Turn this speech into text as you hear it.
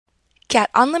Get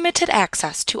unlimited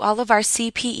access to all of our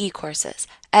CPE courses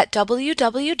at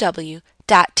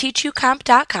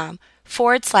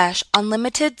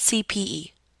www.teachucomp.com/unlimited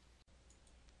CPE.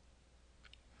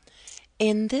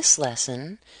 In this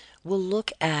lesson, we'll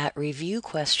look at review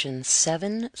questions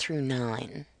 7 through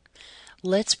 9.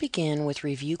 Let's begin with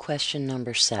review question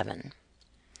number 7.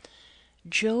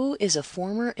 Joe is a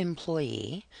former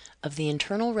employee of the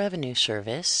Internal Revenue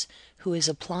Service who is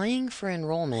applying for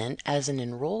enrollment as an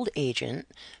enrolled agent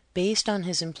based on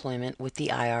his employment with the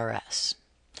IRS.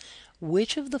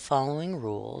 Which of the following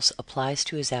rules applies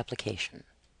to his application?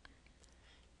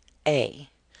 A.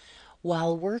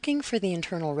 While working for the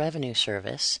Internal Revenue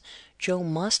Service, Joe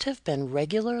must have been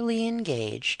regularly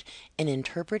engaged in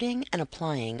interpreting and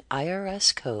applying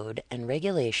IRS code and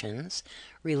regulations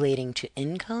relating to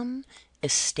income,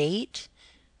 estate,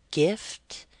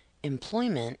 gift,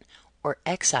 employment, or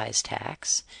excise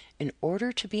tax in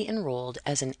order to be enrolled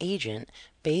as an agent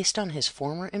based on his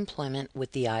former employment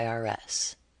with the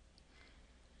IRS.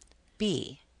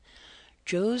 B.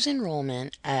 Joe's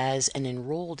enrollment as an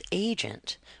enrolled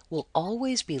agent will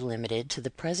always be limited to the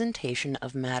presentation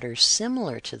of matters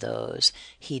similar to those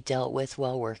he dealt with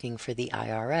while working for the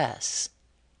IRS.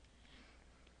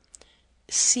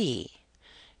 C.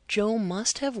 Joe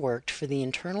must have worked for the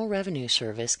Internal Revenue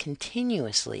Service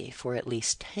continuously for at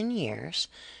least 10 years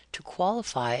to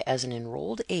qualify as an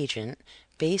enrolled agent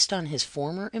based on his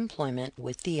former employment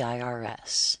with the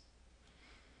IRS.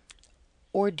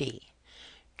 Or D.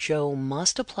 Joe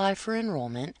must apply for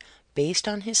enrollment based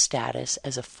on his status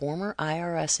as a former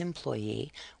IRS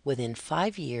employee within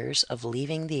 5 years of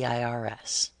leaving the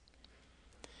IRS.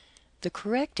 The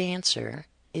correct answer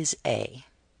is A.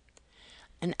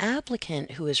 An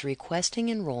applicant who is requesting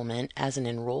enrollment as an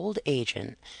enrolled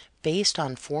agent based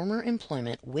on former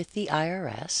employment with the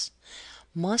IRS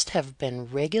must have been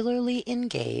regularly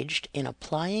engaged in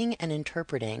applying and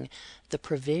interpreting the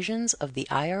provisions of the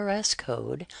IRS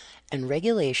code and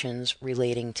regulations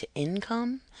relating to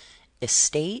income,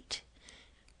 estate,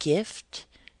 gift,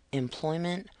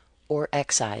 employment, or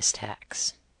excise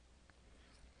tax.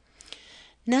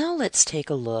 Now let's take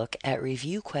a look at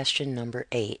review question number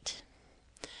 8.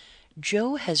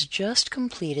 Joe has just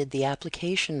completed the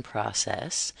application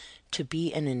process to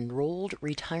be an enrolled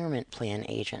retirement plan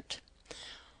agent.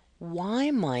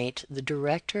 Why might the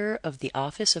Director of the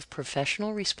Office of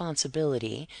Professional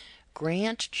Responsibility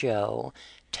grant Joe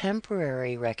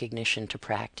temporary recognition to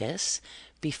practice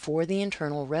before the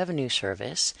Internal Revenue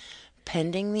Service,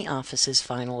 pending the office's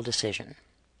final decision?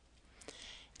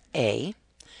 A.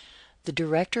 The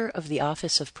Director of the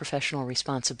Office of Professional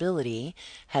Responsibility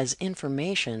has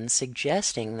information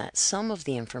suggesting that some of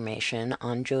the information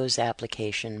on Joe's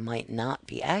application might not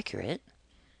be accurate.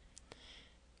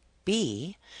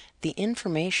 B. The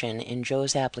information in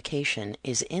Joe's application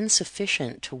is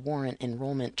insufficient to warrant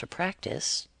enrollment to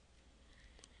practice.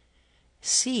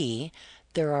 C.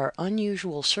 There are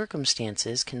unusual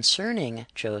circumstances concerning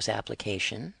Joe's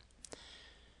application.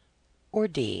 Or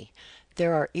D.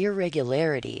 There are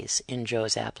irregularities in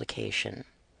Joe's application.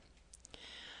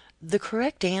 The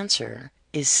correct answer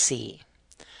is C.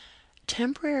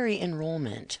 Temporary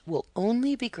enrollment will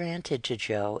only be granted to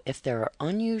Joe if there are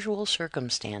unusual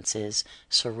circumstances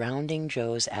surrounding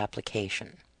Joe's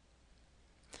application.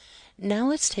 Now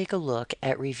let's take a look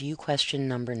at review question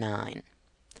number 9.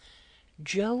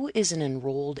 Joe is an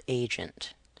enrolled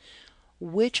agent.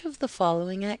 Which of the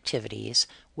following activities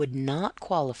would not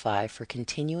qualify for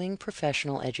continuing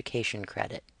professional education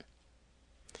credit?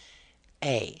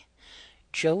 A.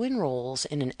 Joe enrolls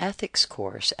in an ethics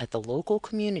course at the local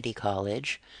community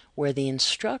college where the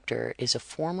instructor is a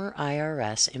former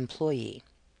IRS employee.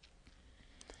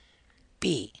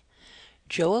 B.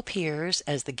 Joe appears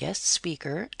as the guest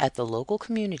speaker at the local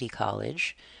community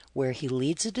college where he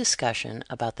leads a discussion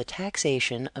about the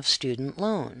taxation of student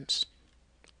loans.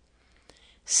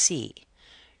 C.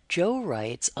 Joe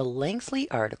writes a lengthy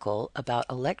article about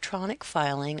electronic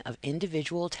filing of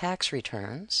individual tax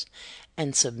returns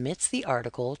and submits the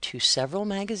article to several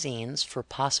magazines for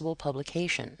possible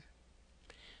publication.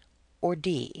 Or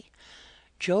D.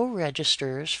 Joe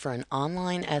registers for an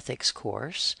online ethics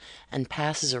course and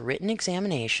passes a written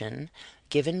examination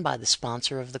given by the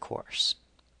sponsor of the course.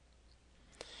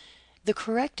 The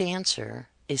correct answer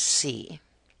is C.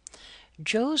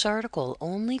 Joe's article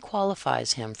only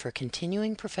qualifies him for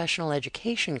continuing professional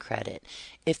education credit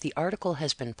if the article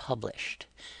has been published.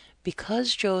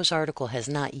 Because Joe's article has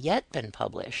not yet been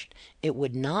published, it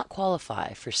would not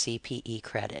qualify for CPE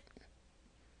credit.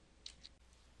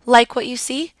 Like what you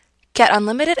see? Get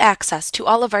unlimited access to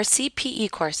all of our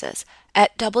CPE courses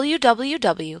at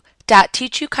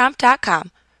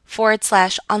www.teachucomp.com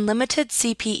 /unlimited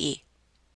CPE.